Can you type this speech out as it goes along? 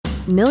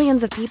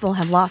Millions of people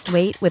have lost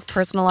weight with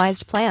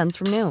personalized plans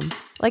from Noom.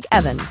 Like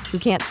Evan, who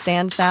can't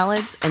stand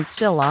salads and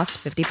still lost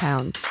 50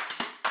 pounds.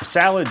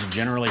 Salads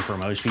generally for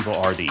most people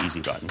are the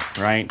easy button,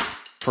 right?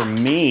 For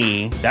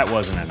me, that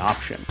wasn't an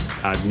option.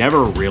 I never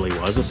really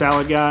was a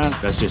salad guy.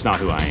 That's just not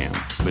who I am.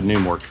 But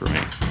Noom worked for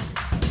me.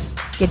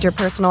 Get your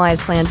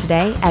personalized plan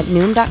today at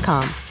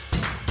Noom.com.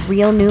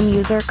 Real Noom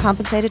user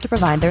compensated to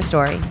provide their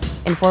story.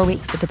 In 4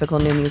 weeks, the typical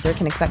Noom user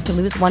can expect to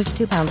lose 1 to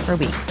 2 pounds per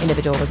week.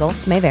 Individual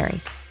results may vary.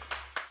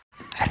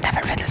 I've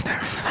never been this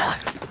nervous in my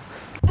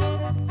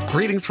life.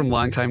 Greetings from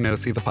Long Time No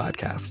See, the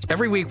podcast.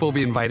 Every week, we'll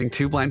be inviting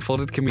two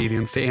blindfolded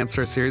comedians to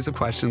answer a series of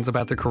questions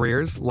about their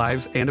careers,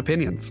 lives, and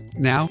opinions.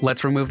 Now,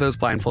 let's remove those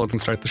blindfolds and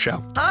start the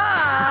show.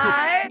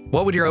 Hi!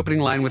 What would your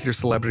opening line with your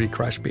celebrity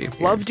crush be?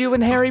 Loved you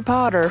in Harry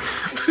Potter.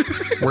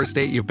 Worst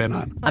date you've been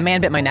on? A man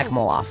bit my neck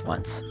mole off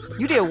once.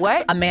 You did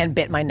what? A man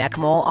bit my neck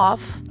mole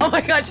off. Oh my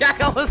God,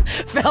 Jack almost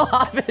fell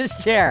off his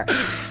chair.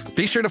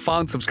 Be sure to follow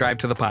and subscribe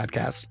to the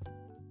podcast.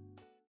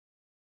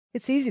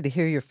 It's easy to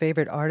hear your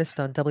favorite artist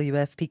on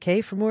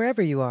WFPK from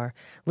wherever you are.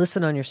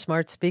 Listen on your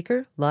smart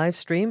speaker, live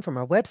stream from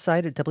our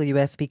website at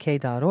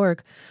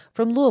WFPK.org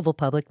from Louisville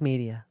Public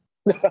Media.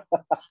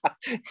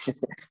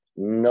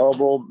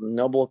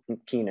 Noble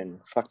Keenan.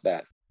 Fuck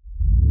that.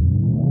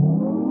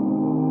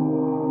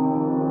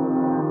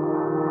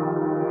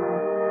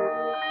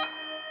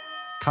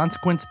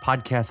 Consequence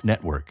Podcast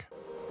Network.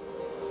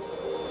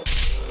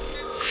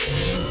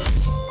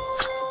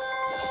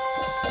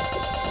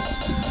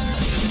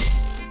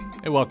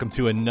 And welcome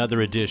to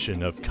another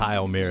edition of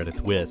Kyle Meredith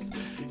With.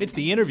 It's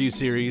the interview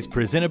series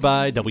presented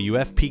by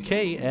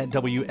WFPK at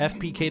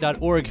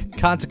WFPK.org,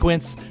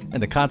 Consequence,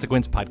 and the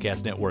Consequence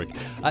Podcast Network.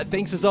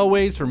 Thanks as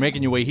always for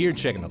making your way here,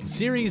 checking out the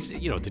series.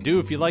 You know what to do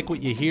if you like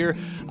what you hear.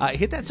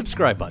 Hit that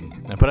subscribe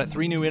button. I put out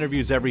 3 new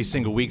interviews every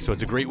single week, so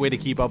it's a great way to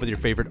keep up with your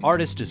favorite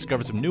artists,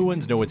 discover some new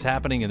ones, know what's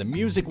happening in the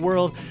music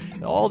world,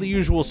 all the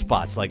usual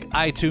spots like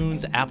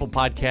iTunes, Apple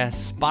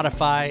Podcasts,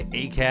 Spotify,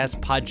 Acast,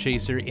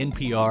 Podchaser,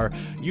 NPR,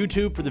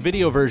 YouTube for the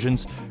video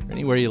versions, or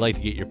anywhere you like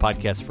to get your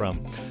podcast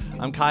from.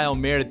 I'm Kyle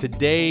Meredith.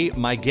 Today,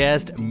 my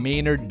guest,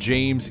 Maynard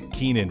James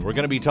Keenan. We're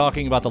going to be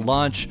talking about the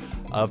launch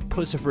of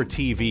Puscifer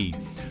TV.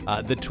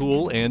 The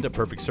Tool and A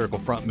Perfect Circle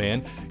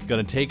frontman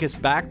going to take us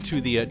back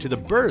to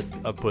the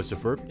birth of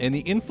Puscifer and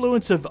the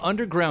influence of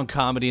underground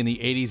comedy in the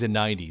 80s and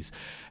 90s,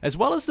 as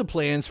well as the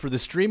plans for the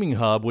streaming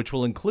hub, which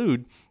will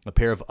include a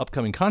pair of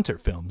upcoming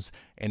concert films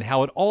and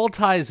how it all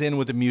ties in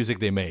with the music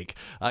they make.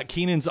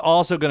 Keenan's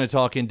also going to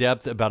talk in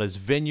depth about his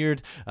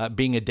vineyard,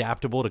 being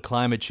adaptable to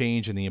climate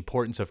change and the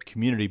importance of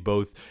community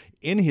both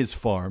in his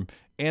farm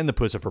and the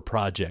Puscifer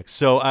project.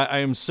 So I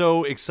am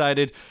so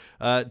excited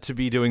to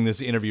be doing this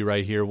interview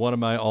right here. One of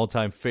my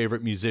all-time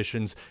favorite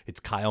musicians. It's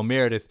Kyle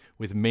Meredith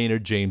with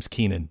Maynard James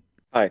Keenan.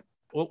 Hi.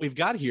 What we've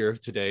got here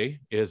today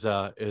is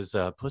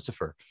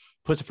Puscifer.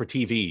 Puscifer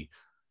TV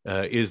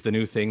is the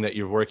new thing that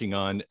you're working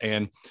on.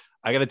 And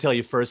I got to tell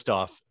you, first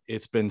off,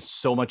 it's been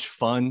so much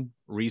fun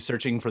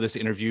researching for this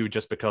interview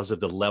just because of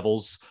the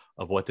levels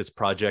of what this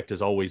project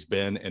has always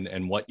been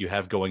and what you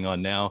have going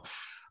on now.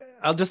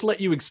 I'll just let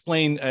you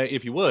explain,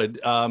 if you would,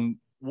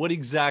 what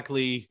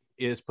exactly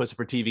is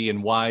Puscifer TV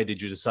and why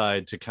did you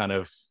decide to kind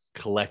of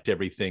collect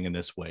everything in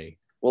this way?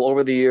 Well,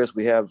 over the years,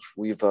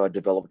 we've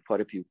developed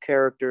quite a few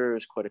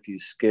characters, quite a few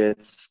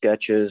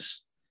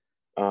sketches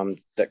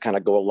that kind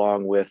of go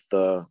along with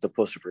the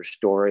Puscifer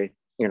story.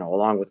 You know,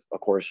 along with,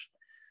 of course,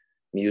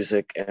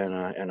 music and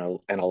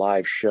a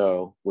live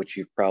show, which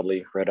you've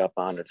probably read up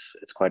on.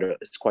 It's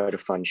quite a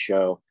fun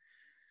show.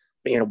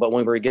 But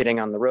when we're getting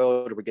on the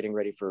road, we're getting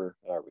ready for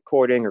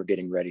recording or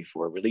getting ready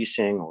for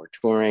releasing or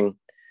touring.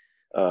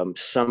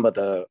 Some of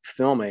the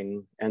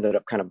filming ended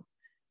up kind of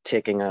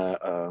taking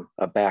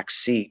a back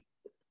seat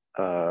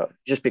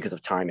just because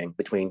of timing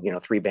between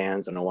 3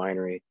 bands and a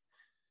winery.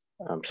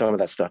 Some of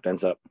that stuff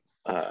ends up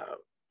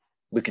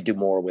we could do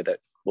more with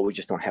it, but we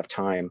just don't have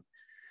time.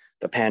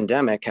 The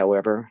pandemic,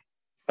 however,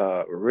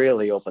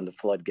 really opened the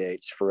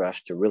floodgates for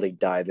us to really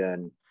dive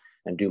in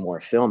and do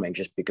more filming,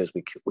 just because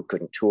we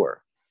couldn't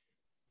tour.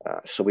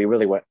 So we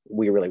really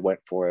went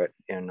for it.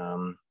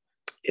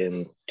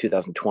 In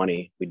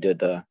 2020, we did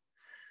the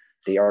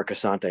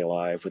Arcasante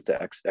live with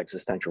the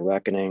Existential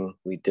Reckoning.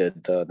 We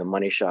did the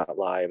Money Shot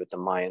live at the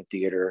Mayan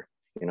Theater,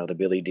 the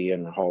Billy D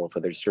and the Hall of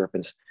Feathered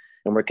Serpents,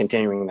 and we're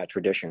continuing that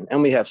tradition.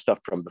 And we have stuff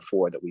from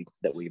before that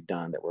we've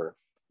done that we're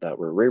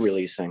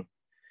re-releasing.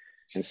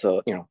 And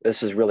so, it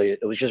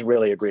was just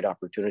really a great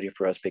opportunity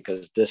for us,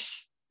 because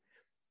this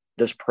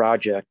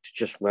project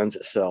just lends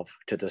itself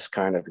to this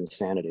kind of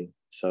insanity.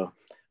 So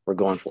we're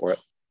going for it.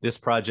 This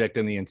project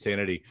and the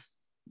insanity.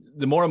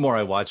 The more and more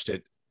I watched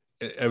it,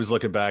 I was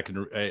looking back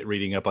and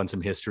reading up on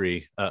some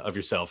history of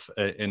yourself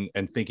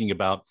and thinking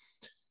about,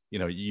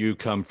 you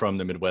come from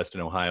the Midwest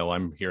in Ohio.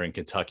 I'm here in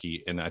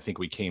Kentucky. And I think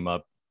we came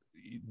up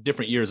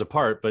different years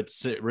apart, but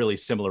really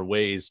similar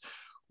ways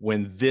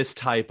when this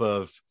type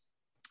of,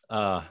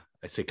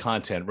 I say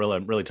content, really,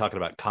 I'm really talking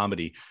about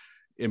comedy.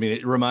 I mean,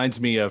 it reminds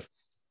me of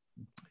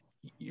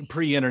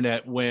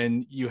pre-internet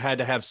when you had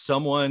to have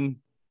someone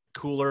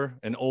cooler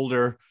and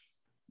older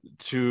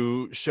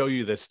to show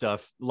you this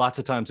stuff, lots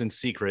of times in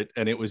secret,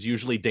 and it was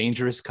usually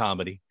dangerous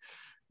comedy.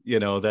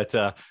 I'm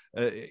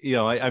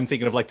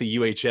thinking of like the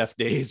UHF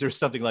days or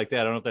something like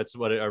that. I don't know if that's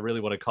what I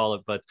really want to call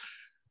it, but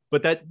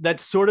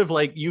that's sort of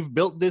like you've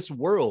built this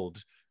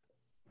world,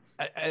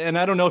 and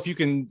I don't know if you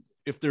can,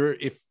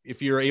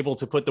 if you're able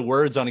to put the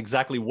words on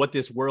exactly what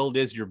this world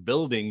is you're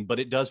building, but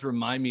it does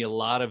remind me a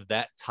lot of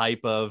that type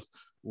of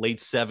late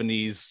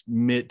 70s,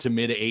 mid to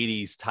mid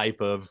 80s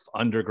type of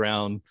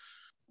underground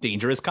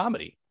dangerous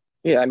comedy.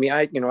 Yeah, I mean,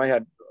 I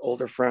had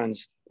older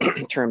friends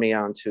turn me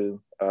on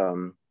to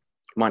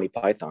Monty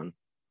Python,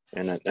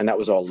 and that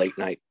was all late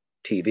night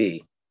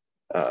TV,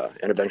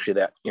 and eventually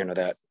that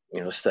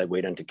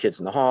segued into Kids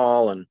in the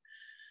Hall, and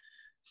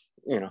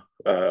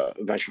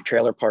eventually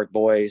Trailer Park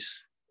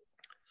Boys.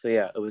 So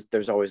yeah, there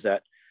was always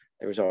that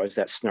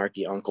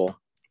snarky uncle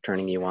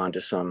turning you on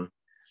to some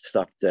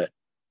stuff that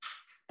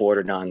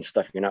bordered on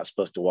stuff you're not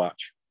supposed to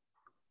watch.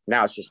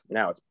 Now it's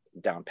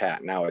down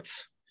pat. Now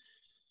it's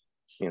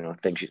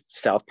things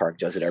South Park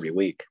does it every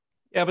week.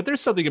 Yeah, but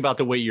there's something about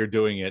the way you're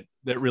doing it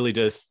that really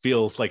does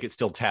feels like it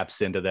still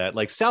taps into that.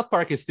 Like South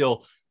Park is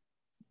still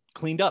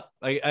cleaned up.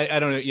 I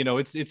don't know,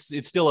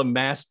 it's still a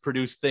mass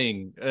produced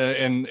thing,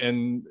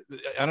 and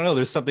I don't know,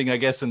 there's something, I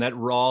guess, in that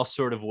raw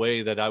sort of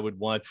way that I would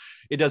want.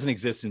 It doesn't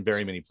exist in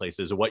very many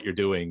places. What you're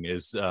doing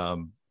is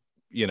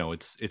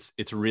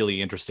it's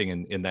really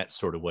interesting in that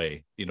sort of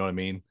way. You know what I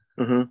mean?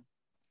 Mm-hmm.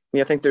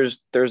 Yeah, I think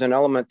there's an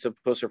element to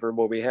Puscifer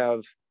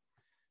where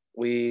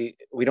we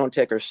don't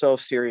take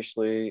ourselves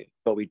seriously,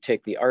 but we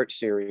take the art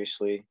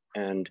seriously.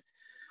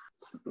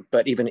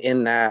 But even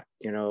in that,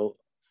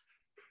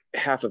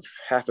 half of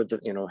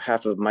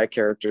my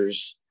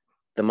characters,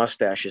 the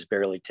mustache is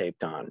barely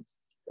taped on,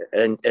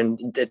 and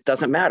it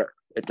doesn't matter.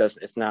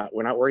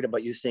 We're not worried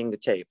about you seeing the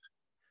tape,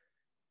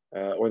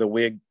 or the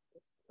wig,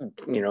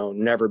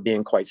 never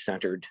being quite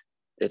centered.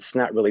 It's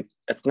not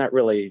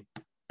really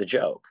the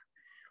joke.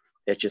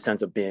 It just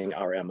ends up being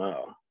our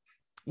MO.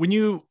 When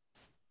you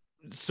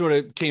sort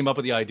of came up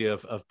with the idea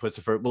of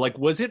Puscifer, like,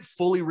 was it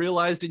fully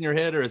realized in your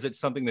head, or is it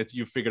something that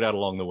you figured out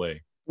along the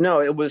way? No,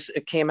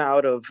 it came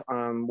out of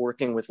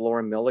working with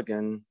Laura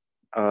Milligan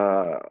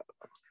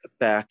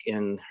back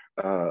in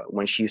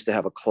when she used to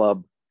have a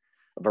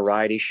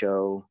variety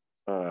show,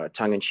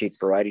 tongue-in-cheek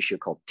variety show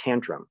called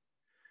Tantrum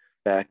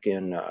back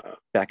in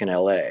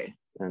LA,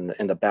 and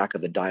in the back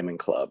of the Diamond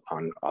Club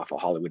off of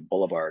Hollywood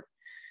Boulevard.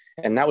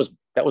 And that was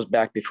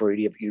back before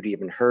you'd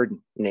even heard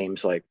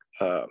names like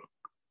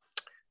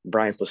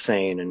Brian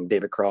Posehn and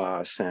David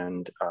Cross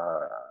and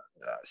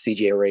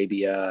CJ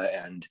Arabia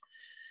and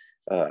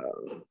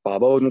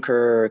Bob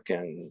Odenkirk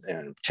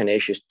and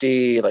Tenacious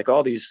D. Like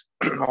all these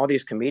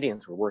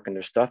comedians were working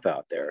their stuff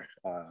out there.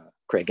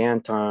 Craig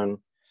Anton,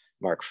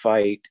 Mark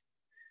Feit.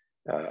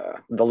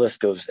 The list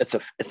goes.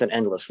 It's an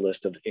endless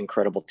list of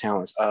incredible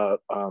talents.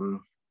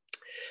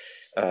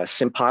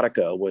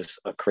 Sympatico was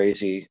a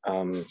crazy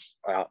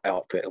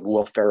outfit.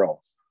 Will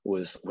Ferrell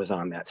was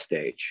on that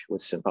stage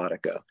with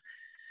Sympatico.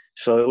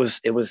 So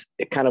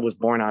it kind of was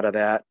born out of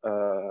that.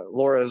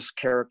 Laura's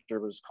character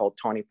was called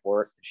Tawny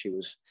Port. She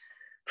was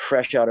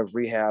fresh out of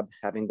rehab,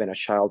 having been a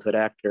childhood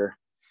actor,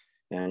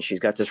 and she's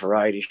got this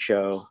variety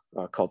show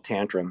called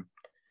Tantrum.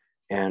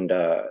 And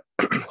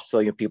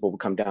so people would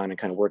come down and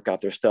kind of work out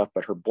their stuff.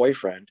 But her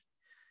boyfriend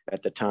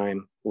at the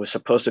time was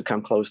supposed to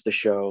come close the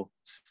show,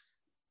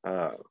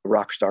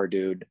 rock star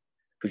dude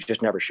who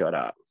just never showed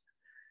up.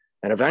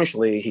 And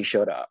eventually he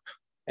showed up,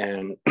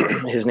 and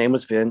his name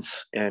was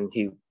Vince, and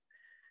he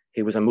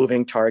was a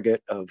moving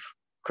target of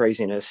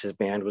craziness. His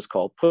band was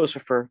called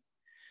Puscifer,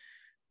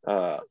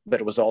 but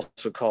it was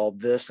also called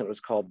this and it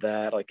was called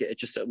that. Like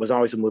it was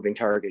always a moving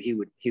target.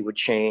 He would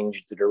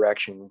change the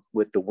direction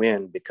with the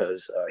wind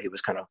because he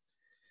was kind of,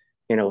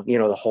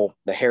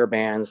 the hair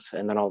bands,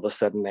 and then all of a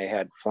sudden they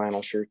had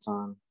flannel shirts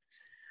on.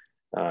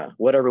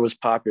 Whatever was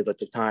popular at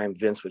the time,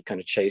 Vince would kind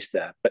of chase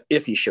that. But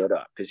if he showed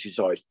up, because he's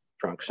always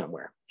drunk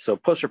somewhere. So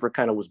Puscifer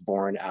kind of was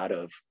born out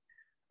of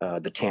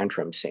the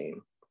Tantrum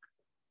scene.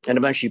 And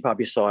eventually you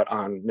probably saw it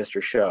on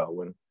Mr. Show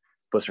when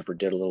Puscifer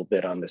did a little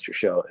bit on Mr.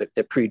 Show.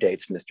 It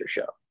predates Mr.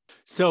 Show.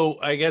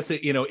 So I guess,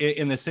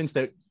 in the sense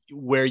that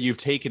where you've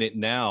taken it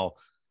now,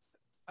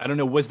 I don't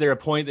know, was there a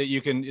point that you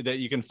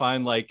can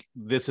find like,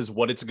 this is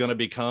what it's going to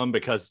become?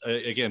 Because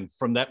again,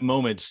 from that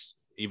moment,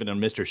 even on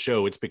Mr.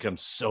 Show, it's become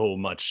so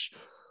much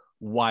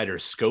wider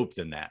scope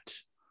than that.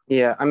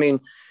 Yeah. I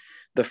mean,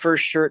 the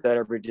first shirt that I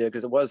ever did,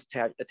 because it was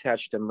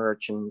attached to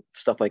merch and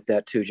stuff like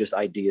that too, just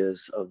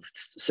ideas of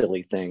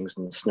silly things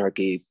and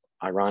snarky,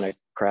 ironic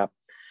crap.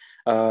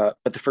 But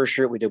the first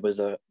shirt we did was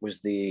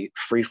the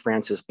Free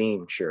Francis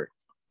Bean shirt.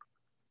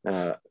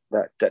 That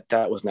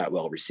was not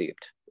well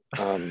received.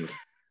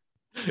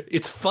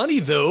 It's funny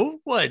though.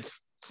 What?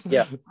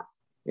 Yeah.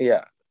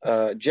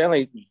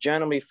 Generally,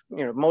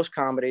 most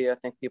comedy, I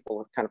think people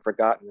have kind of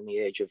forgotten in the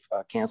age of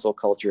cancel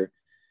culture.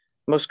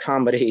 Most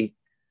comedy,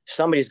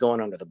 somebody's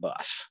going under the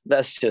bus.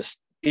 That's just,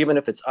 even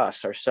if it's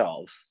us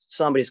ourselves,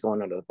 somebody's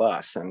going under the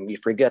bus, and you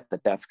forget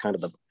that that's kind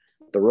of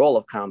the role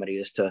of comedy,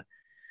 is to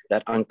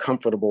that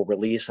uncomfortable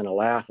release and a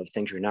laugh of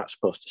things you're not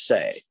supposed to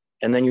say.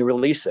 And then you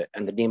release it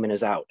and the demon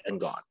is out and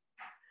gone.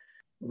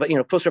 But, you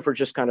know, Puscifer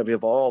just kind of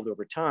evolved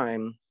over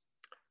time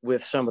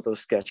with some of those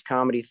sketch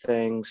comedy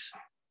things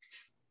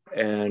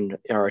and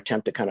our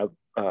attempt to kind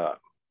of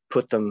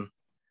put them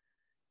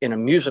in a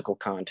musical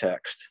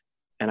context.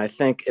 And I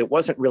think it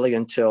wasn't really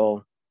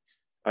until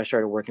I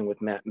started working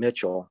with Matt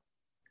Mitchell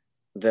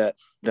that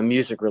the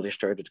music really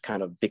started to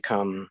kind of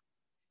become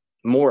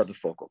more of the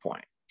focal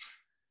point.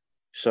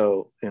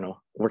 So, you know,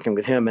 working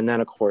with him, and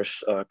then of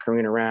course,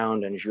 Karina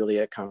Round and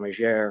Juliette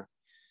Camagere,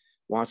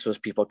 once those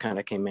people kind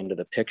of came into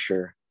the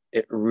picture,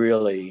 it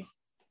really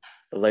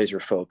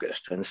laser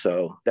focused. And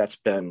so that's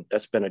been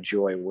a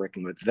joy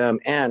working with them,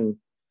 and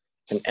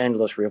an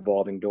endless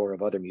revolving door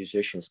of other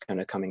musicians kind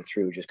of coming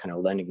through, just kind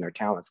of lending their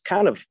talents,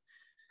 kind of,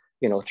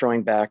 you know,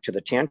 throwing back to the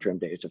Tantrum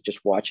days of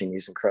just watching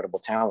these incredible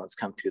talents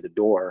come through the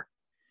door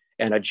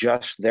and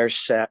adjust their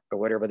set or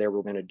whatever they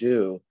were going to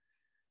do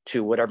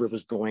to whatever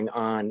was going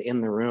on in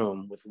the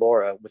room with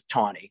Laura, with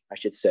Tawny, I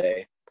should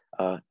say,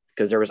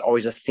 because there was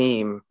always a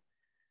theme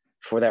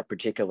for that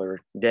particular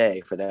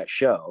day, for that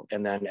show.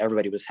 And then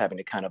everybody was having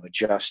to kind of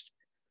adjust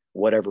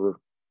whatever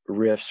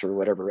riffs or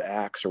whatever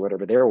acts or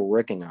whatever they were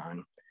working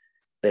on.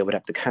 They would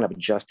have to kind of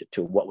adjust it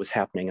to what was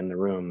happening in the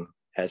room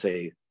as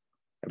a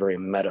very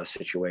meta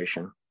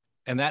situation.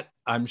 And that,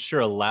 I'm sure,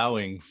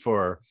 allowing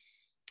for,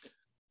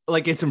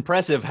 like, it's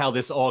impressive how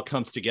this all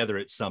comes together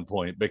at some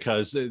point,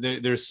 because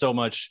there's so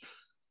much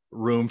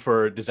room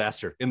for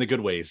disaster in the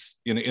good ways,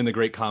 in the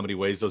great comedy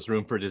ways. Those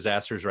room for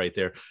disasters right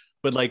there.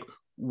 But like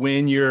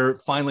when you're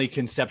finally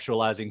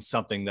conceptualizing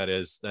something that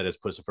is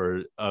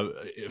Puscifer,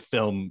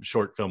 film,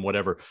 short film,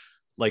 whatever,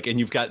 like, and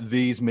you've got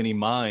these many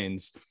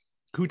minds,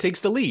 who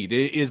takes the lead?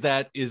 Is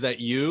that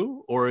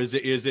you, or is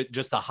it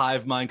just a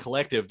hive mind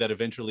collective that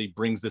eventually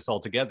brings this all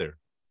together?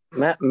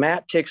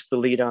 Matt takes the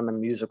lead on the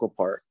musical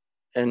part.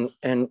 And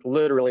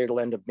literally it'll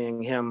end up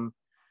being him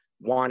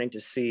wanting to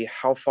see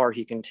how far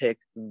he can take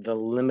the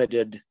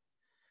limited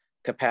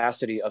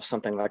capacity of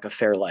something like a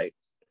Fairlight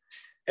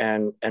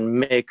and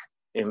make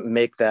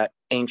that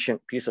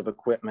ancient piece of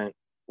equipment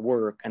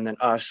work, and then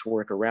us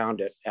work around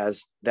it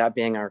as that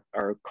being our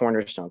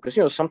cornerstone. Because,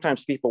 you know,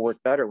 sometimes people work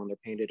better when they're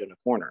painted in a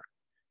corner.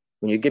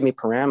 When you give me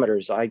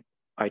parameters,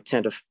 I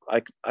tend to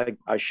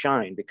I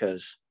shine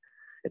because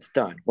it's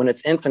done. When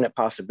it's infinite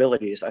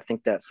possibilities, I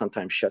think that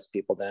sometimes shuts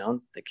people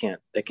down. They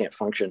can't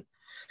function.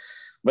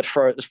 But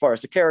as far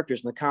as the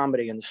characters and the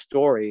comedy and the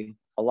story,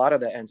 a lot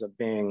of that ends up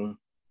being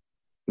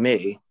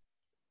me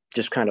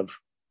just kind of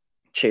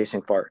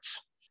chasing farts,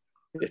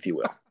 if you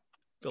will.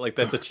 I feel like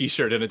that's a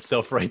t-shirt in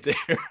itself right there.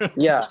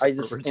 Yeah, I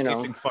just,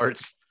 chasing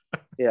farts.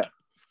 Yeah,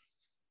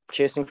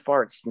 chasing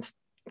farts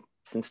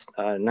since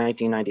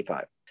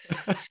 1995.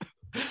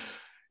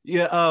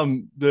 Yeah,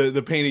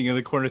 the painting in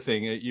the corner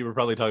thing, you were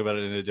probably talking about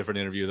it in a different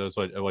interview. Those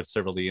I watched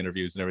several of the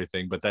interviews and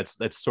everything, but that's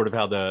sort of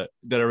how the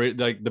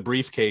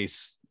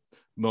briefcase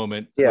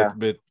moment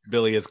with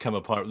Billy has come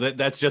apart.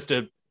 That's just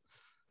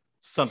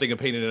something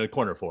painted in a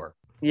corner for.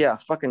 Yeah,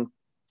 Tim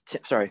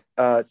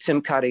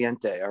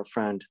Cadiente, our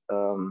friend.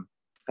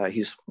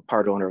 He's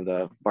part owner of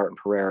the Barton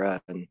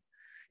Pereira and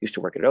used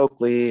to work at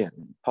Oakley,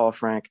 and Paul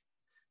Frank,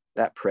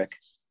 that prick.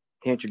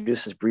 He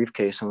introduced his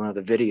briefcase in one of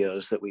the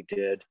videos that we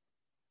did.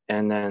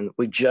 And then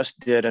we just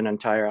did an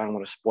entire, I don't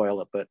want to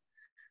spoil it, but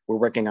we're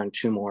working on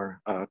 2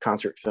 more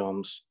concert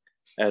films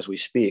as we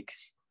speak.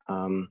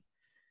 And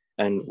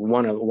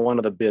one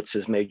of the bits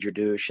is Major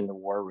Douche in the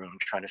war room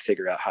trying to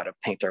figure out how to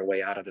paint our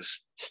way out of this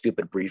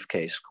stupid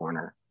briefcase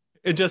corner.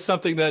 It's just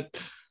something that,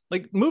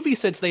 like, movie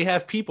sets, they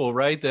have people,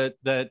 right,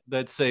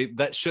 that say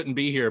that shouldn't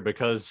be here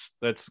because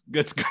that's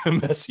gonna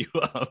mess you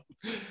up.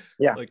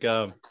 Yeah, like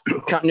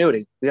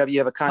continuity. You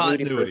have a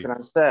continuity person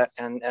on set,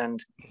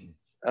 and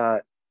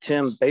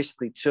Tim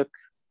basically took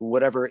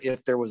whatever,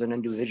 if there was an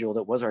individual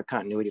that was our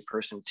continuity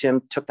person,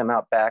 Tim took them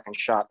out back and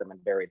shot them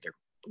and buried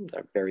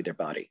their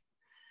body.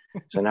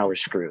 So now we're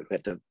screwed. We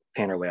have to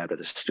paint our way out of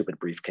this stupid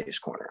briefcase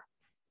corner.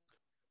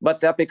 But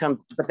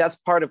that's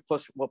part of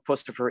what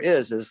Puscifer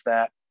is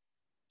that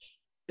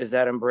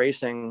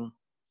embracing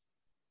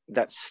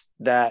that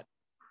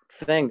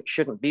thing that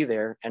shouldn't be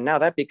there, and now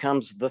that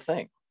becomes the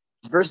thing.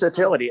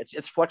 Versatility.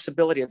 It's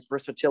flexibility. It's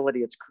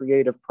versatility. It's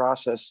creative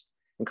process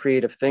and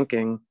creative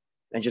thinking.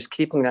 And just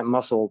keeping that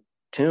muscle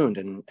tuned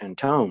and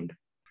toned.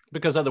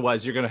 Because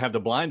otherwise you're going to have the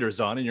blinders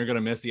on and you're going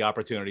to miss the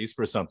opportunities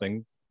for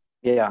something.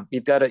 Yeah,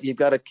 you've got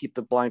to keep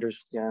the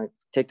blinders,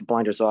 take the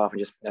blinders off and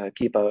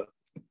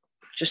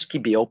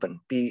just be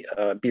open, be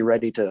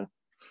ready to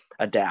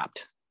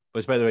adapt.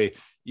 Which, by the way,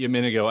 a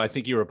minute ago, I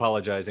think you were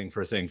apologizing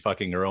for saying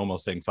fucking or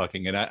almost saying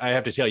fucking. And I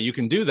have to tell you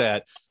can do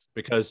that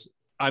because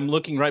I'm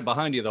looking right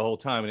behind you the whole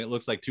time and it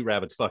looks like 2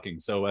 rabbits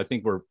fucking. So I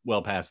think we're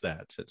well past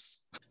that.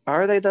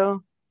 Are they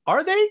though?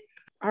 Are they?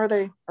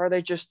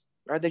 They just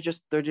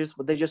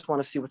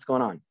want to see what's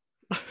going on.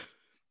 I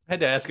had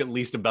to ask at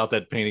least about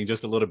that painting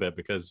just a little bit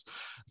because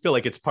I feel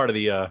like it's part of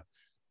the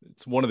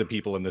It's one of the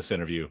people in this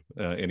interview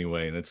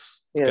anyway, and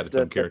it's got its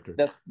own character.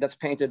 That's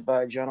painted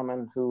by a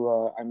gentleman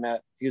who I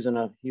met. He was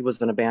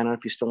in a band. I don't know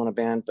if he's still in a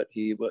band, but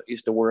he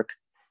used to work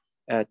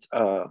at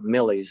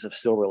Millie's of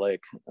Silver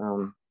Lake.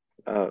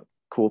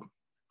 Cool,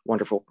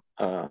 wonderful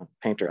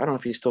painter. I don't know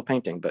if he's still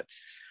painting, but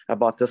I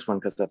bought this one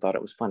because I thought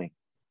it was funny.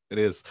 It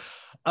is.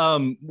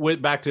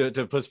 Back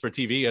to Puss for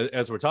TV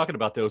as we're talking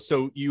about those.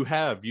 So you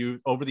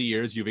over the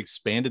years, you've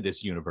expanded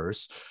this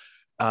universe.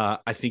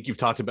 I think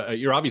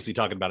you're obviously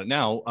talking about it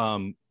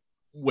now,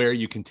 where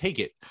you can take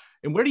it.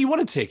 And where do you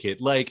want to take it?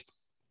 Like,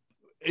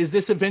 is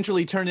this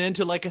eventually turned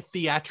into like a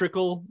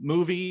theatrical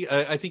movie?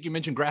 I think you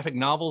mentioned graphic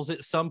novels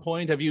at some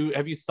point. Have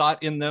you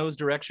thought in those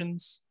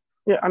directions?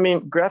 Yeah, I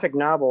mean, graphic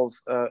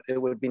novels,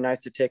 it would be nice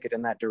to take it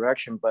in that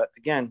direction. But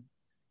again,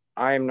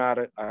 I'm not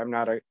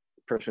a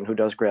person who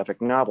does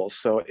graphic novels.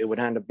 So it would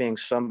end up being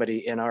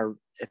somebody in our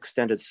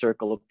extended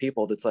circle of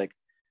people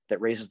that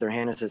raises their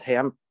hand and says, hey,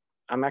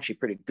 I'm actually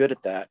pretty good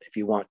at that. If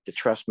you want to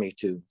trust me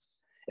to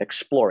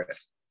explore it.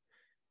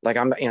 Like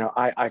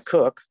I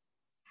cook,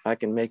 I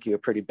can make you a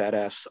pretty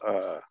badass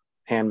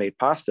handmade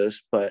pastas,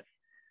 but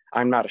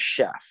I'm not a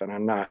chef, and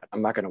I'm not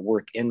going to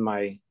work in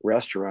my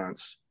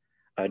restaurants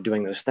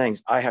doing those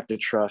things. I have to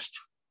trust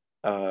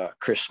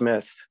Chris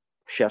Smith,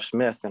 Chef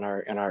Smith in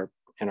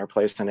our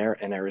place in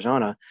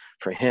Arizona,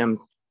 for him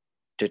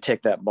to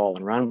take that ball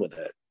and run with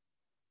it.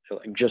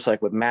 Just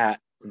like with Matt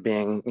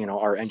being,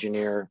 our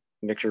engineer,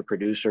 mixer,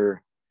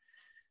 producer,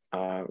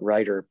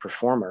 writer,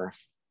 performer,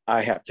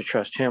 I have to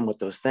trust him with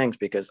those things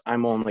because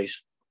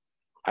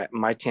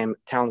my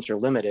talents are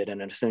limited.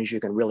 And as soon as you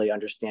can really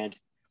understand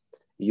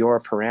your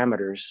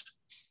parameters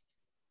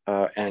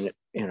and,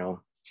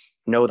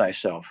 know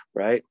thyself,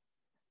 right?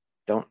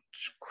 Don't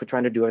quit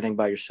trying to do everything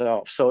by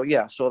yourself. So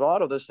yeah, so a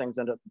lot of those things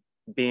end up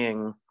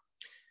being,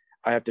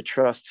 I have to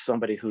trust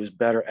somebody who's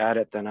better at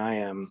it than I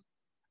am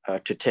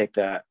to take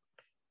that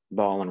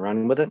ball and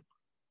run with it.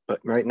 But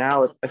right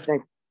now, I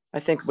think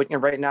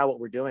right now what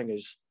we're doing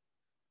is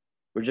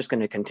we're just going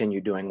to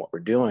continue doing what we're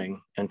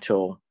doing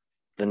until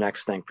the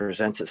next thing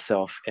presents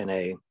itself in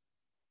a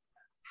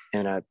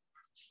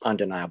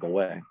undeniable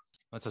way.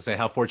 Let's just say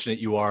how fortunate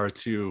you are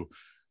to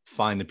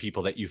find the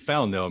people that you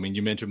found, though. I mean,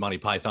 you mentioned Monty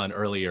Python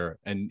earlier,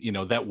 and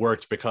that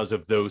worked because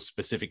of those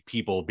specific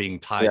people being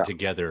tied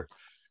together.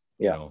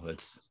 Yeah,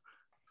 that's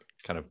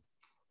kind of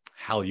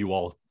how you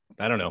all,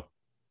 I don't know,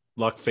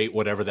 luck, fate,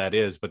 whatever that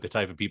is, but the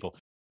type of people.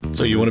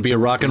 So you want to be a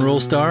rock and roll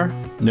star?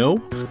 No?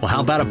 Well,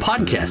 how about a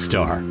podcast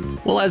star?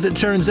 Well, as it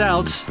turns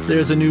out,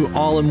 there's a new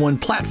all-in-one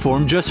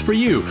platform just for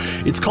you.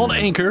 It's called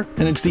Anchor,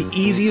 and it's the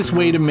easiest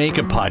way to make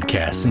a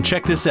podcast. And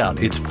check this out,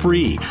 it's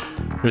free.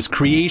 There's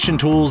creation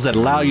tools that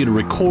allow you to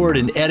record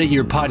and edit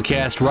your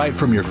podcast right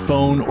from your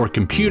phone or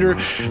computer,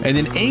 and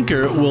then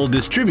Anchor will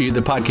distribute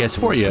the podcast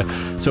for you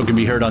so it can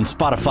be heard on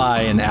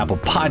Spotify and Apple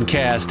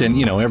Podcast and,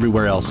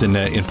 everywhere else in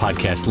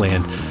podcast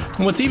land.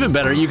 And what's even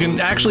better, you can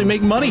actually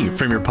make money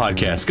from your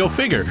podcast. Go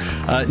figure.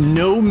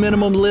 No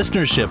minimum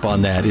listenership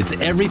on that. It's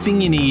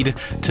everything you need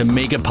to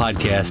make a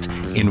podcast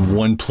in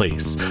one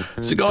place.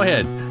 So go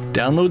ahead.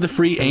 Download the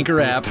free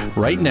Anchor app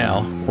right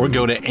now or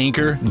go to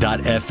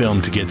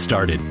anchor.fm to get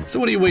started. So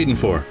what are you waiting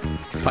for?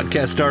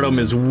 Podcast stardom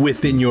is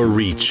within your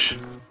reach.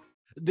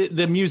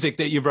 The music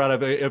that you brought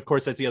up, of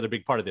course, that's the other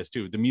big part of this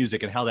too, the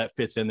music and how that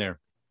fits in there.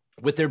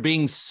 With there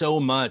being so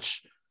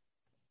much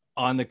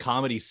on the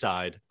comedy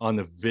side, on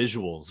the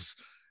visuals,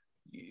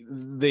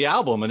 the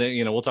album, and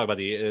we'll talk about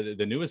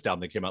the newest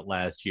album that came out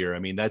last year. I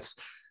mean,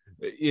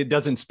 it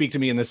doesn't speak to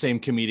me in the same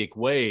comedic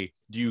way.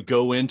 Do you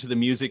go into the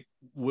music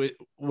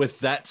with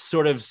that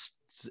sort of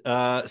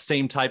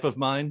same type of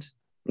mind?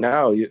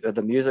 No,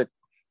 the music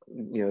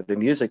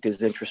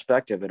is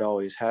introspective. It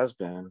always has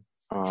been.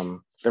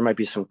 There might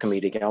be some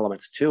comedic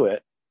elements to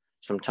it,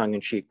 some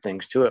tongue-in-cheek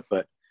things to it,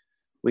 but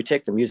we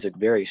take the music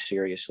very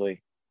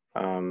seriously,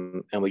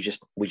 and we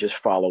just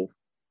follow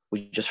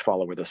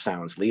where the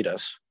sounds lead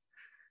us.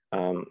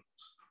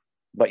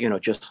 But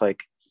just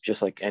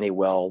like any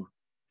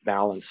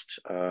well-balanced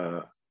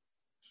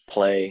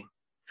play,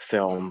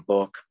 film,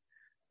 book,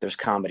 there's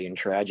comedy and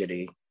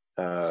tragedy.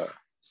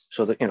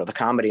 So that the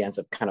comedy ends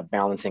up kind of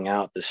balancing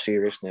out the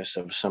seriousness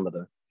of some of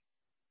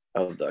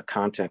the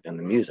content and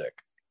the music.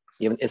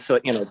 It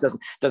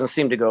doesn't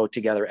seem to go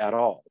together at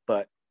all.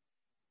 But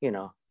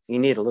you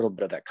need a little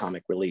bit of that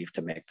comic relief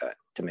to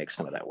make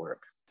some of that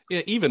work.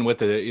 Yeah, even with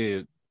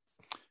the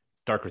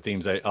darker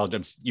themes, I'll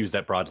just use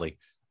that broadly.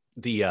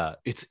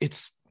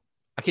 It's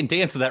I can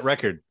dance to that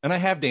record, and I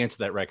have danced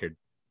to that record.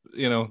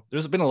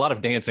 There's been a lot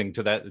of dancing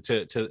to that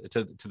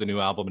to the new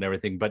album and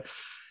everything, but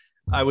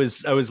I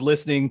was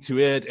listening to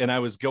it, and I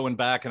was going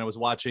back and I was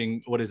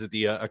watching, what is it,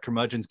 A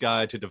Curmudgeon's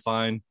Guide to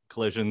Divine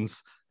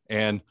Collisions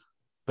and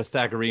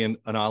Pythagorean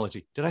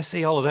Analogy. Did I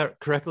say all of that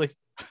correctly?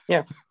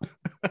 Yeah.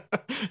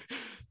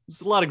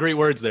 There's a lot of great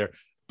words there,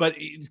 but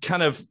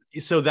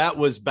so that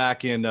was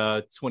back in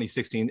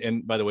 2016.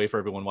 And by the way, for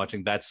everyone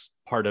watching, that's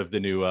part of the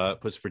new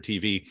Puss for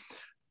TV.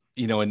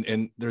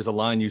 And there's a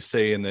line you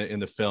say in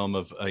the film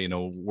of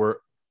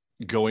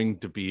going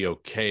to be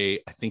okay.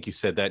 I think you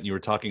said that, and you were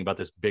talking about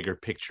this bigger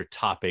picture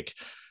topic.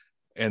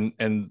 And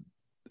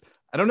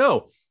I don't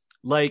know,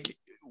 like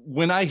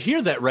when I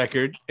hear that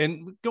record,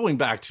 and going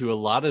back to a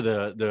lot of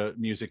the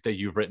music that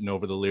you've written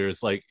over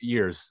the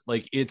years,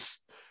 like it's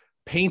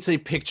paints a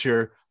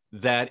picture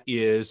that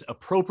is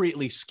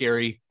appropriately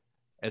scary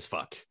as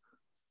fuck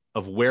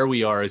of where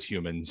we are as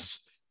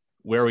humans,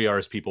 where we are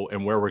as people,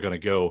 and where we're going to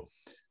go.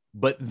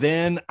 But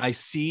then I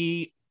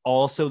see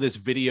also this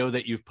video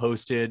that you've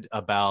posted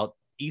about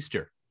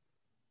Easter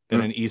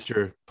and an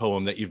Easter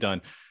poem that you've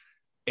done.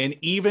 And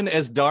even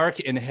as dark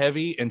and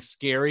heavy and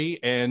scary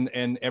and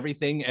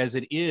everything as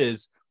it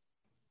is,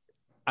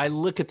 I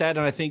look at that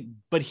and I think,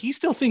 but he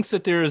still thinks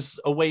that there's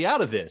a way out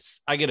of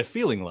this. I get a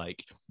feeling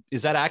like,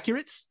 is that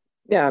accurate?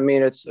 Yeah, I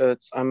mean, it's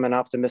I'm an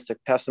optimistic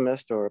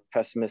pessimist or a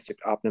pessimistic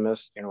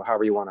optimist. You know,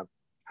 however you want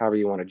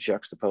to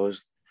juxtapose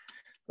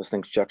those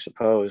things.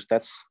 Juxtaposed.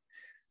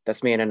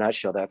 That's me in a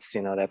nutshell. That's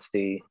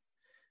the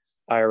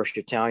Irish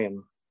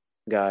Italian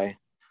guy,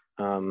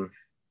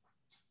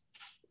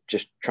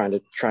 just trying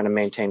to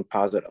maintain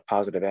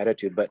positive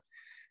attitude. But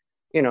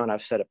and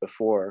I've said it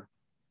before,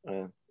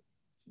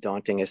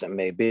 daunting as it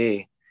may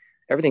be,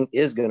 everything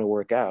is going to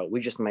work out.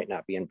 We just might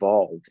not be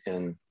involved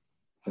in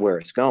where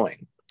it's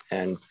going,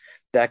 and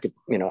that could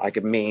I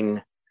could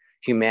mean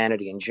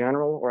humanity in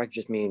general, or I could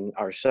just mean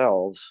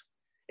ourselves.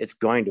 It's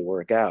going to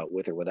work out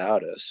with or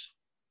without us.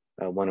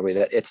 One way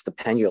that it's the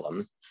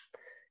pendulum,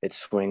 it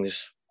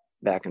swings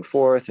back and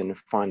forth and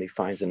finally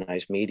finds a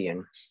nice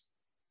median.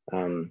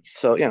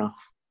 So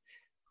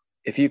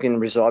if you can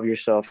resolve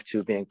yourself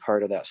to being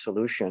part of that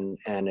solution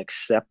and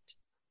accept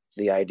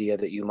the idea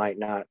that you might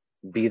not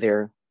be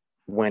there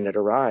when it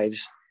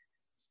arrives,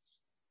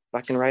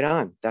 fucking right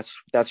on. That's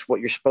what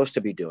you're supposed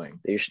to be doing.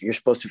 You're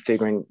supposed to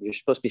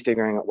be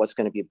figuring out what's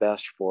going to be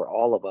best for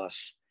all of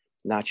us,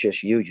 not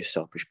just you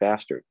selfish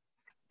bastard.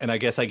 And I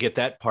guess I get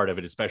that part of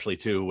it, especially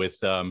too with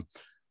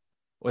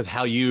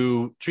how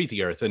you treat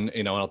the earth. And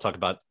and I'll talk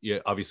about,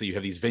 obviously you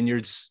have these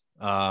vineyards.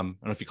 I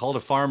don't know if you call it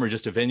a farm or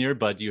just a vineyard,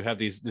 but you have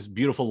this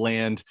beautiful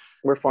land.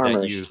 We're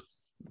farmers.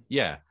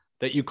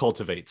 That you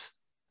cultivate,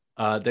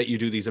 that you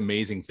do these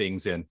amazing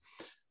things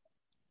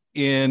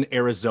in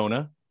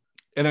Arizona.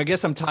 And I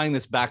guess I'm tying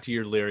this back to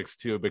your lyrics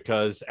too,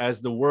 because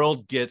as the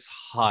world gets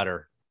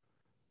hotter,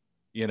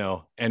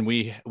 and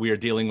we are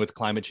dealing with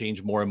climate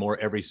change more and more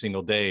every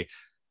single day.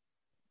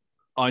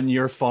 On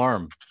your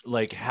farm,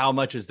 like how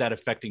much is that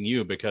affecting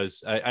you?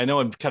 Because I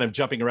know I'm kind of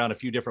jumping around a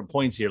few different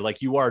points here.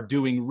 Like you are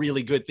doing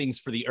really good things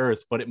for the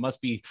earth, but it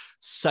must be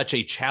such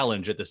a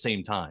challenge at the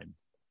same time,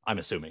 I'm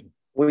assuming.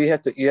 Well, you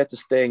have to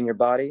stay in your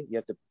body. You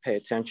have to pay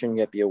attention. You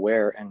have to be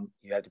aware, and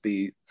you have to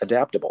be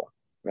adaptable,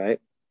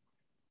 right?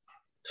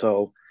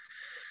 So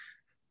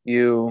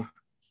we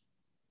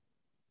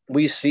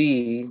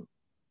see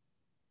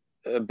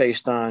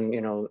based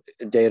on,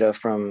 data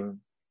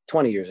from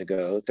 20 years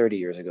ago, 30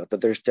 years ago, that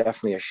there's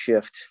definitely a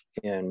shift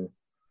in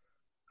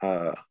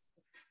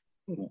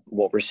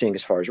what we're seeing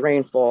as far as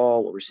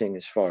rainfall, what we're seeing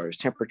as far as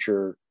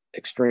temperature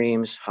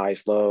extremes,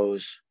 highs,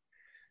 lows.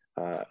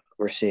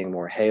 We're seeing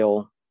more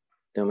hail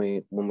than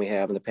we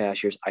have in the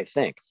past years. I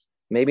think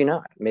maybe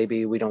not.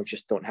 Maybe we don't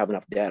have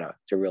enough data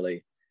to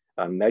really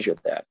measure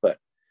that. But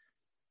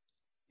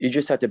you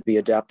just have to be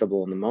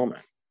adaptable in the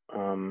moment.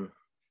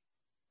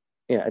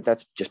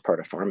 That's just part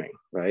of farming,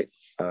 right?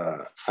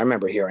 I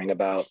remember hearing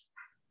about,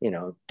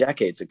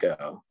 decades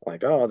ago,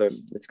 like,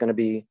 it's going to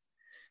be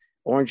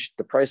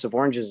the price of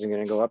oranges is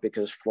going to go up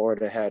because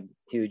Florida had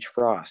huge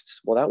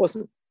frosts. Well, that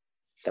wasn't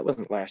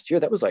last year.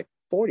 That was like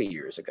 40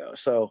 years ago.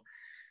 So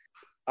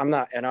I'm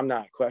not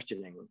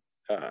questioning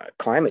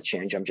climate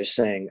change. I'm just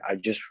saying,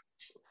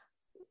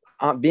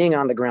 being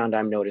on the ground,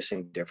 I'm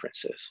noticing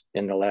differences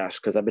in the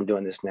last, because I've been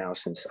doing this now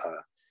since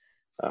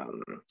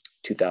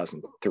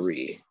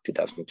 2003,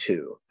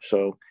 2002.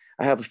 So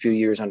I have a few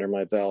years under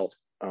my belt,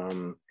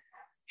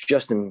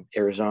 just in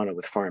Arizona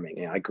with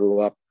farming. I grew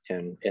up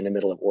in the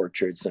middle of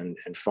orchards and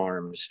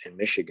farms in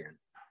Michigan.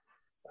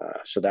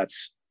 So I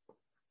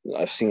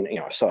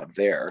saw it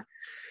there.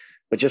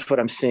 But just what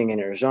I'm seeing in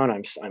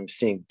Arizona, I'm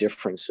seeing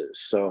differences.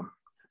 So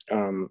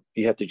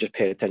you have to just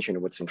pay attention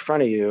to what's in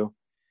front of you.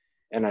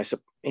 And I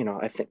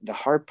think the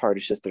hard part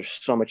is just there's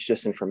so much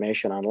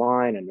disinformation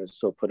online, and it's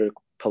so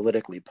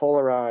politically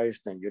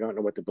polarized, and you don't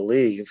know what to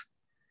believe.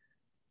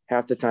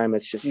 Half the time,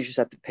 you just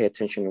have to pay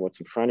attention to what's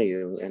in front of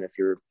you. And if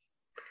you're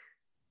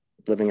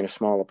living in a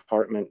small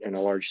apartment in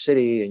a large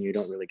city and you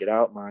don't really get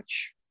out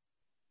much,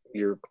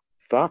 you're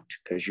fucked,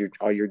 because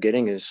all you're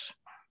getting is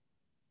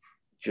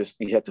just,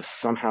 you have to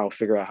somehow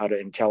figure out how to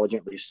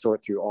intelligently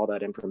sort through all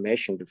that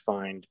information to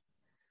find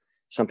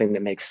something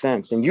that makes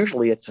sense. And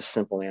usually it's a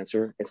simple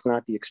answer. It's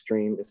not the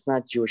extreme. It's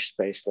not Jewish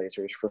space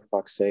lasers, for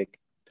fuck's sake.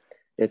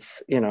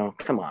 It's,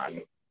 come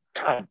on.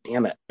 God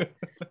damn it.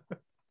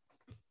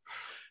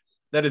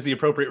 That is the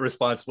appropriate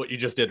response. What you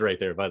just did right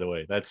there, by the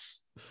way.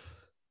 It's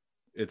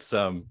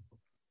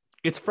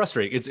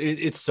frustrating.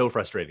 It's so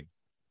frustrating.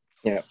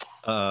 Yeah.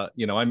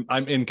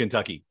 I'm in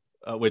Kentucky,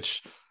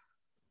 which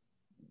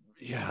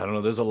Yeah, I don't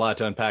know. There's a lot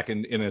to unpack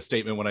in a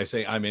statement when I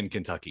say I'm in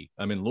Kentucky.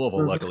 I'm in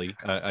Louisville, luckily,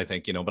 I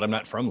think, but I'm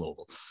not from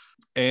Louisville.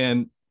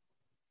 And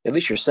at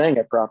least you're saying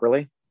it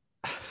properly.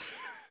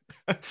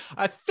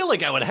 I feel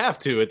like I would have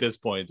to at this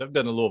point. I've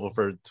been in Louisville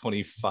for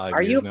 25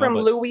 Are years you now. from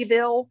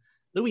Louisville?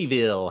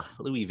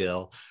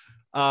 Louisville.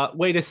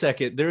 Wait a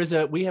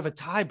second. We have a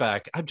tie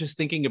back. I'm just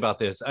thinking about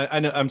this. I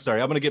know. I'm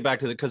sorry. I'm going to get back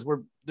to it because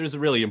there's a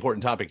really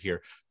important topic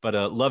here. But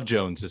Love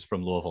Jones is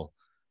from Louisville,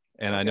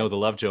 and I know the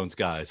Love Jones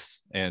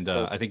guys, and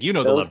I think the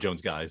Love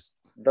Jones guys.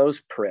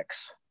 Those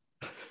pricks.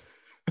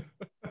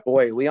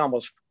 Boy, we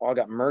almost all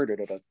got murdered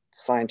at a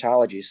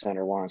Scientology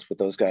center once with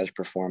those guys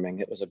performing.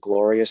 It was a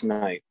glorious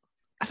night.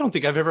 I don't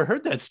think I've ever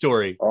heard that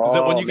story. Is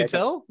that one you can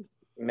tell?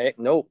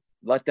 Nope.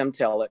 Let them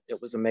tell it.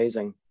 It was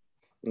amazing.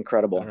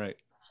 Incredible. All right.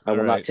 I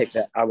will not take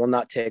that. I will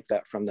not take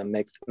that from them.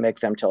 Make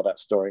them tell that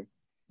story.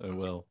 Oh,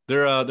 well,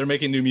 they're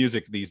making new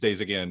music these days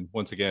again.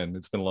 Once again,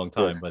 it's been a long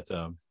time, but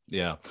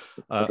yeah,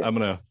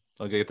 okay.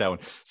 I'll get that one.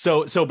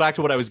 So back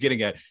to what I was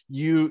getting at.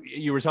 You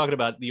were talking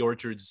about the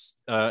orchards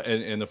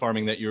and the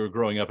farming that you were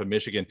growing up in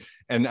Michigan,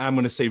 and I'm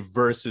going to say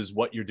versus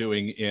what you're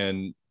doing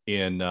in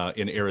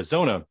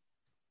Arizona,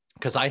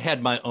 because I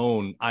had my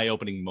own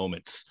eye-opening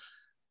moments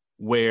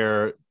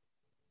where,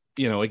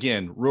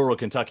 again, rural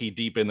Kentucky,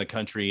 deep in the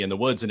country, in the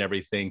woods and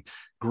everything,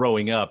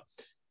 growing up,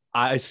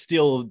 I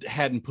still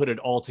hadn't put it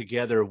all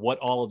together, what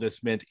all of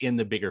this meant in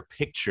the bigger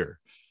picture,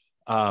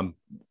 to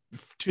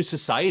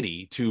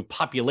society, to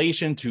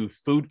population, to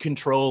food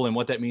control, and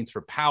what that means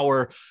for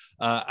power.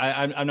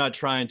 I'm not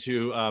trying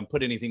to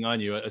put anything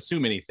on you,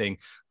 assume anything,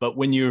 but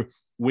when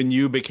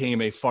you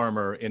became a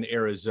farmer in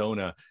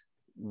Arizona,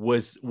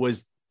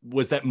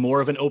 was that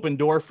more of an open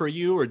door for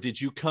you, or did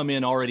you come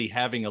in already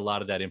having a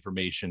lot of that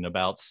information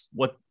about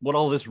what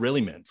all this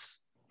really meant?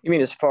 You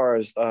mean as far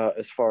as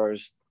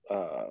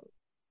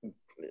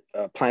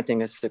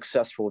planting a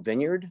successful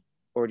vineyard,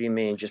 or do you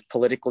mean just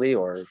politically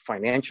or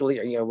financially,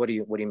 or what do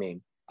you mean?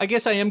 I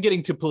guess I am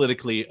getting to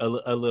politically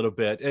a little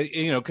bit,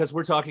 because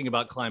we're talking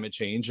about climate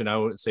change, and I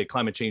would say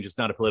climate change is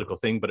not a political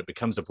thing, but it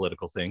becomes a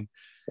political thing,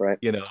 right?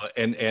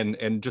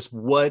 And just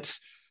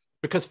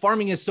because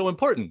farming is so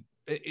important.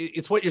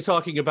 It's what you're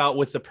talking about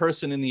with the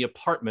person in the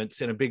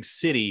apartments in a big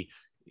city.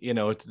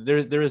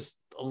 There's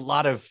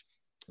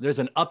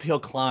an uphill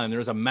climb.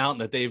 There's a mountain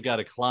that they've got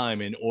to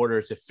climb in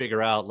order to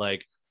figure out,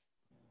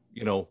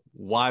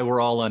 why we're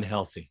all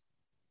unhealthy,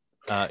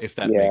 if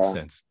that makes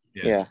sense.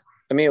 Yeah.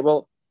 I mean,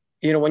 well,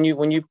 when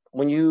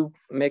you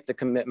make the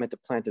commitment to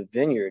plant a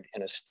vineyard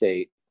in a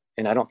state,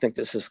 and I don't think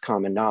this is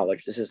common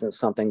knowledge, this isn't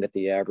something that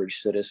the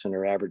average citizen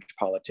or average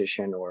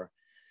politician or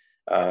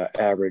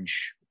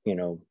average,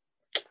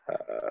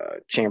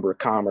 Chamber of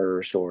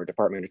Commerce or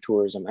Department of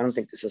Tourism, I don't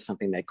think this is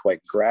something they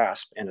quite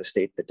grasp in a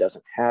state that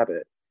doesn't have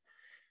it.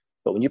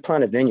 But when you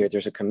plant a vineyard,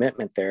 there's a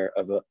commitment there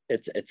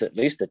it's at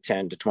least a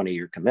 10 to 20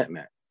 year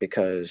commitment,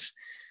 because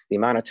the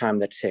amount of time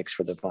that it takes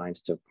for the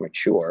vines to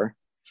mature,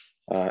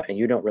 and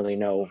you don't really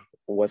know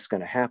what's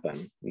going to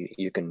happen.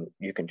 You can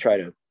try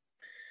to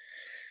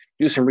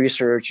do some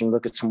research and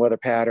look at some weather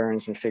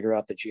patterns and figure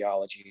out the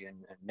geology,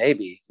 and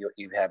maybe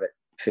you have it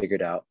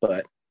figured out.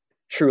 But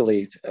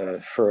truly,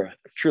 for a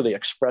truly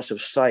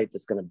expressive site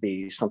that's going to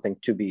be something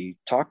to be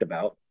talked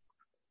about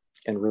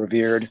and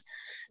revered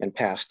and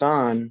passed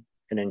on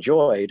and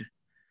enjoyed,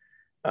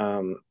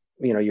 you're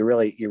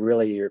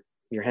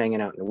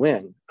hanging out in the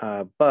wind.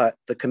 But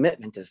the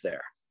commitment is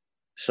there.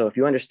 So if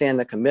you understand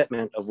the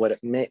commitment of what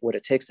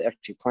it takes to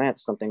actually plant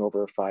something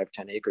over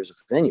 5-10 acres of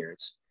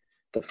vineyards,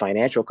 the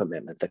financial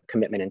commitment, the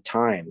commitment in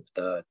time,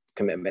 the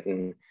commitment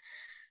in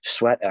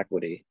sweat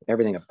equity,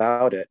 everything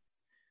about it,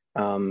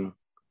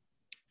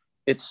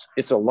 it's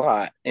a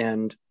lot.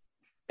 And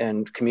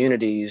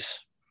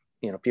communities,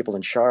 people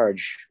in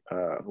charge,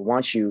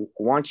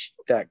 once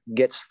that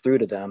gets through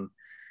to them,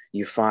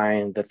 you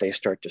find that they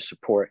start to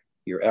support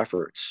your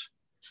efforts.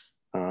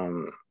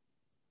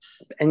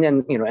 And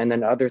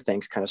then other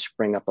things kind of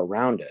spring up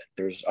around it.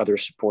 There's other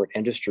support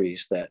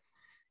industries that,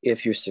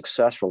 if you're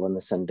successful in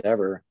this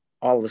endeavor,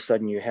 all of a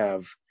sudden you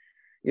have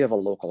a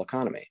local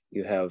economy.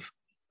 You have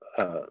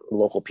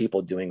local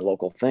people doing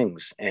local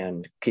things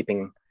and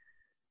keeping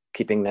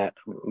that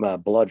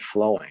blood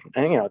flowing.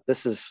 And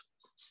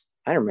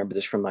I remember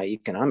this from my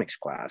economics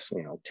class.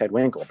 Ted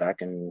Winkle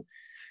back in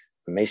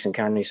Mason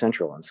County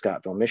Central in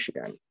Scottsville,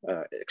 Michigan,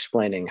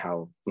 explaining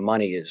how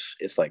money is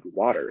like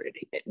water.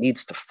 It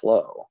needs to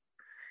flow.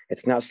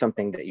 It's not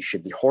something that you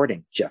should be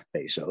hoarding, Jeff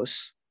Bezos,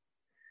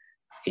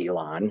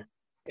 Elon.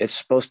 It's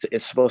supposed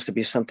to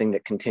be something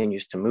that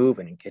continues to move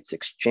and it gets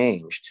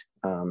exchanged,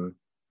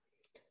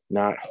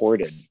 not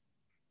hoarded.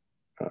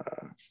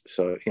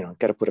 So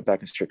got to put it back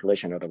in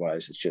circulation.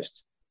 Otherwise, it's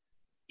just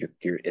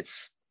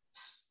it's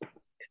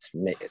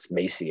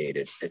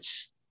emaciated.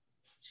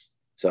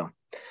 So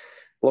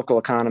local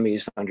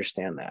economies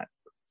understand that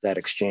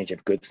exchange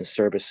of goods and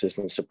services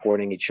and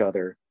supporting each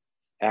other,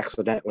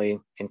 accidentally,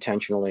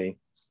 intentionally,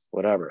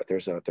 whatever.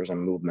 There's a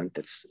movement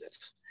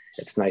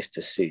it's nice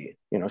to see.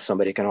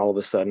 Somebody can all of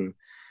a sudden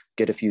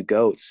get a few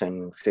goats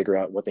and figure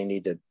out what they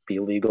need to be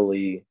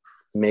legally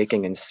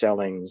making and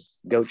selling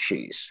goat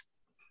cheese.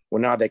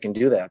 Well, now they can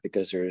do that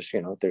because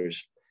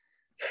there's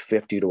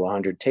 50 to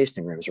 100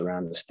 tasting rooms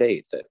around the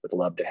state that would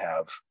love to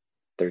have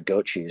their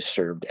goat cheese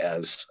served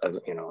as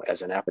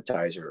an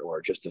appetizer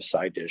or just a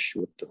side dish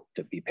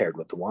to be paired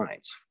with the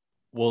wines.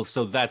 Well,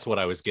 so that's what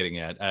I was getting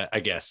at.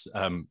 I guess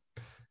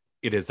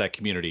it is that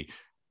community.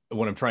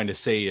 What I'm trying to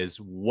say is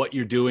what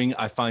you're doing,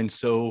 I find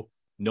so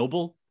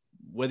noble,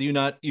 whether or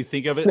not you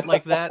think of it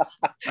like that.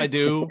 I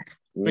do.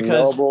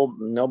 Because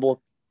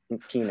noble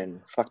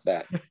Keenan, fuck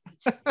that.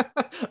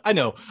 I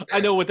know how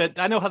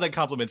that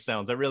compliment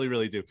sounds. I really,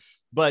 really do.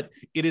 But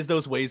it is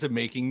those ways of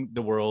making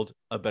the world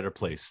a better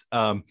place.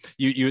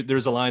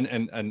 There's a line,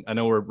 and I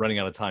know we're running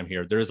out of time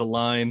here. There is a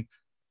line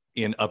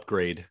in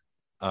Upgrade,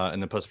 in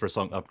the Pussifer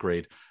song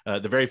Upgrade.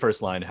 The very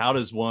first line: "How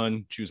does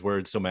one choose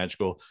words so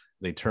magical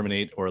they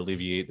terminate or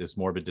alleviate this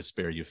morbid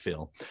despair you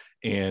feel?"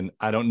 And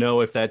I don't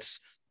know if that's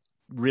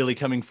really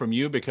coming from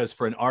you, because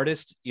for an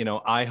artist,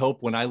 I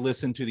hope when I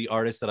listen to the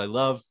artist that I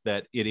love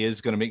that it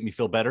is going to make me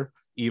feel better,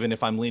 even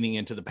if I'm leaning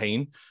into the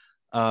pain.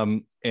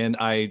 And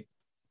I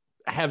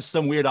have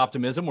some weird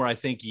optimism where I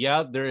think,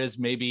 yeah, there is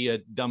maybe a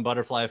dumb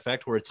butterfly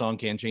effect where a song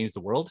can change the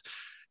world.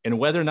 And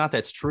whether or not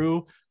that's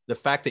true, the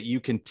fact that you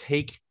can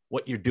take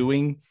what you're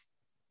doing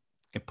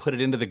and put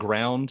it into the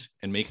ground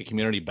and make a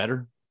community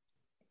better,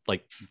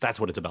 like that's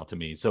what it's about to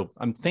me. So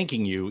I'm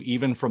thanking you,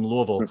 even from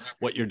Louisville,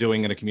 what you're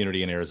doing in a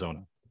community in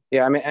Arizona.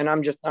 Yeah, I mean, and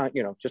I'm just,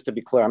 just to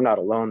be clear, I'm not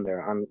alone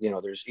there.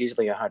 There's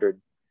easily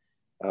 100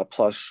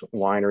 plus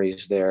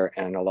wineries there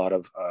and a lot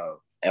of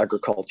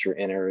agriculture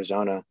in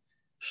Arizona.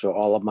 So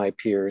all of my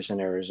peers in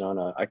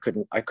Arizona, I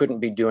couldn't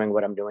be doing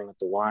what I'm doing with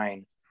the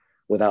wine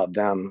without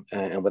them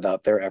and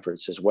without their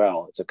efforts as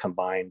well. It's a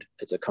combined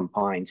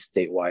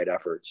statewide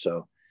effort.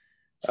 So,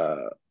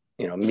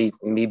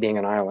 me being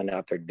an island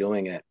out there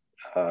doing it,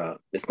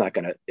 that's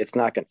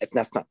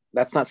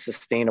not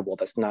sustainable.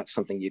 That's not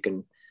something you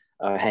can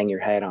hang your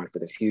head on for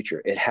the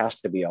future. It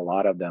has to be a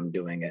lot of them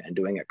doing it and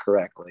doing it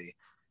correctly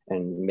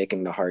and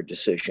making the hard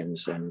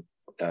decisions and,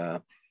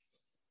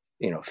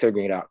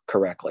 figuring it out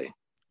correctly.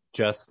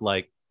 Just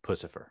like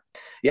Pussifer.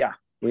 Yeah,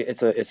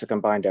 it's a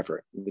combined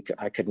effort.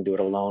 I couldn't do it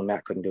alone.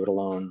 Matt couldn't do it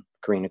alone.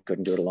 Karina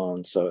couldn't do it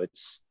alone. So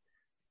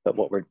but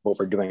what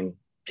we're doing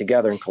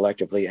together and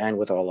collectively and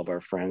with all of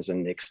our friends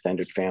and the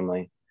extended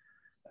family,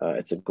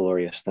 it's a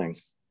glorious thing.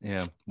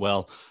 Yeah.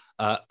 Well,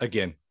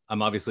 again,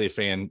 I'm obviously a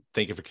fan.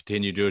 Thank you for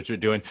continuing to do what you're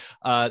doing.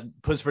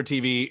 Pussifer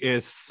TV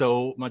is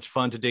so much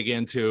fun to dig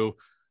into.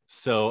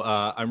 So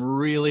I'm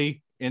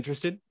really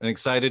interested and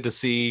excited to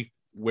see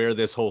where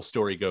this whole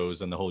story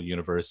goes and the whole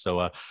universe.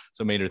 So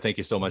Maynard, thank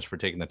you so much for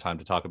taking the time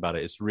to talk about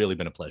it. It's really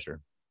been a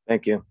pleasure.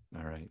 Thank you.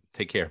 All right.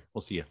 Take care.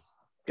 We'll see you.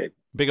 Okay.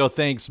 Big O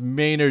thanks,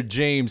 Maynard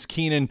James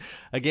Keenan.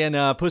 Again,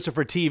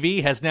 Pussifer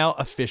TV has now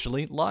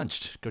officially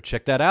launched. Go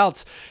check that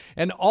out.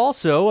 And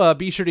also,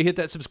 be sure to hit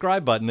that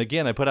subscribe button.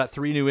 Again, I put out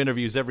 3 new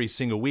interviews every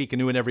single week, a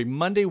new one every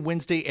Monday,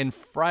 Wednesday, and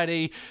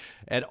Friday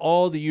at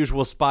all the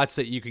usual spots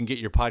that you can get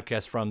your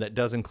podcast from. That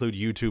does include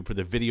YouTube for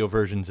the video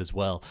versions as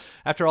well.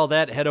 After all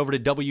that, head over to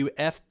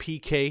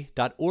WFPK.org.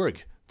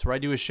 That's where I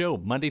do a show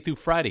Monday through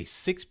Friday,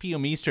 6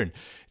 p.m. Eastern.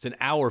 It's an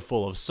hour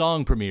full of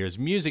song premieres,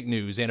 music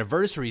news,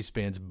 anniversary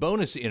spins,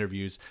 bonus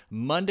interviews,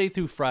 Monday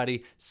through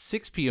Friday,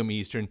 6 p.m.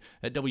 Eastern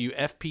at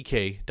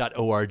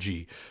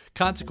WFPK.org.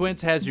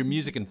 Consequence has your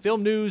music and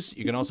film news.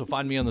 You can also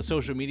find me on the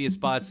social media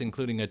spots,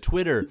 including a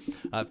Twitter,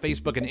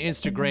 Facebook, and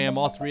Instagram.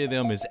 All 3 of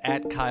them is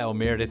at Kyle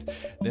Meredith.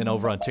 Then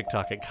over on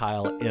TikTok at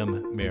Kyle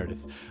M.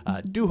 Meredith.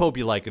 Do hope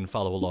you like and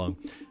follow along.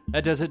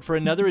 That does it for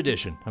another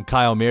edition. I'm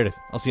Kyle Meredith.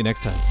 I'll see you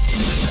next time.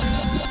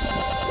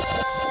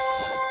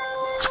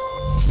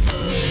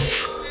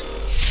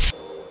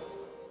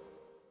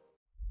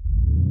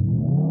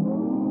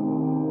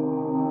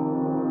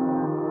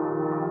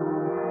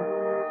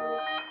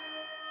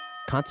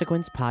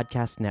 Consequence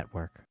Podcast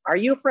Network. Are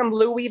you from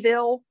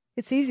Louisville?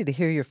 It's easy to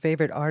hear your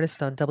favorite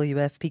artist on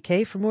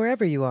WFPK from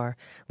wherever you are.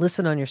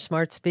 Listen on your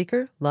smart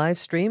speaker, live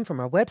stream from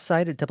our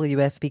website at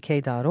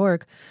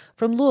WFPK.org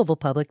from Louisville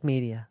Public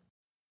Media.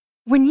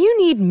 When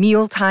you need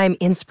mealtime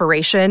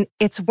inspiration,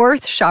 it's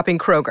worth shopping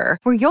Kroger,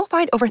 where you'll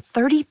find over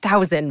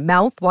 30,000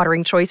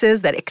 mouth-watering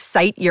choices that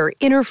excite your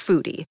inner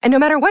foodie. And no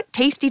matter what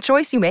tasty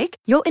choice you make,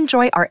 you'll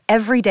enjoy our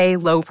everyday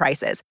low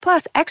prices,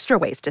 plus extra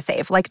ways to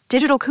save, like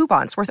digital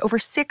coupons worth over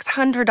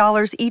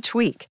 $600 each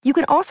week. You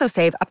can also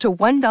save up to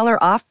 $1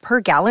 off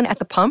per gallon at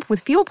the pump with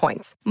fuel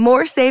points.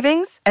 More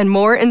savings and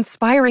more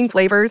inspiring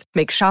flavors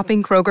make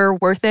shopping Kroger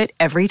worth it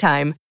every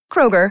time.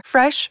 Kroger,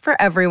 fresh for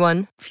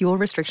everyone. Fuel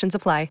restrictions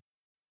apply.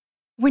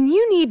 When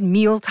you need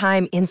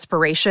mealtime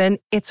inspiration,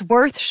 it's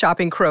worth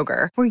shopping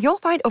Kroger, where you'll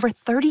find over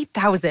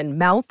 30,000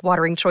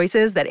 mouth-watering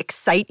choices that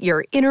excite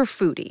your inner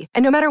foodie.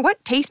 And no matter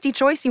what tasty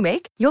choice you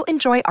make, you'll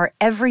enjoy our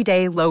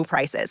everyday low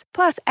prices,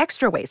 plus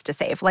extra ways to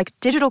save, like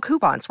digital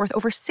coupons worth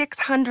over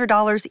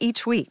 $600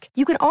 each week.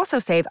 You can also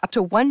save up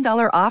to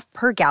 $1 off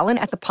per gallon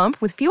at the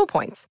pump with fuel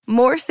points.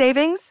 More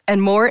savings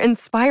and more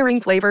inspiring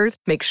flavors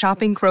make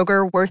shopping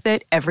Kroger worth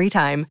it every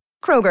time.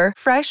 Kroger,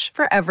 fresh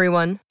for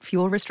everyone.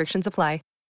 Fuel restrictions apply.